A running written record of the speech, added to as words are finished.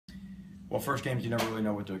Well, first games you never really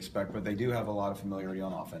know what to expect, but they do have a lot of familiarity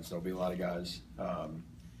on offense. There'll be a lot of guys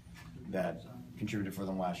that contributed for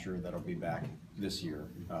them last year that'll be back this year.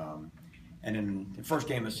 And in the first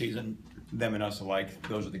game of the season, them and us alike,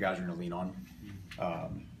 those are the guys you're going to lean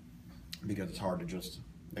on because it's hard to just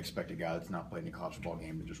expect a guy that's not played in a college football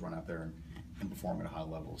game to just run out there and perform at a high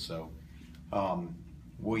level. So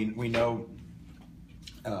we know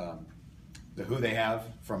who they have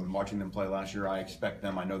from watching them play last year. I expect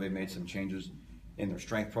them. I know they made some changes in their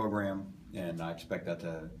strength program, and I expect that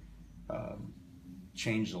to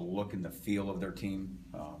change the look and the feel of their team.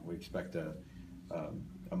 We expect a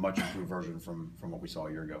much improved version from what we saw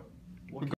a year ago.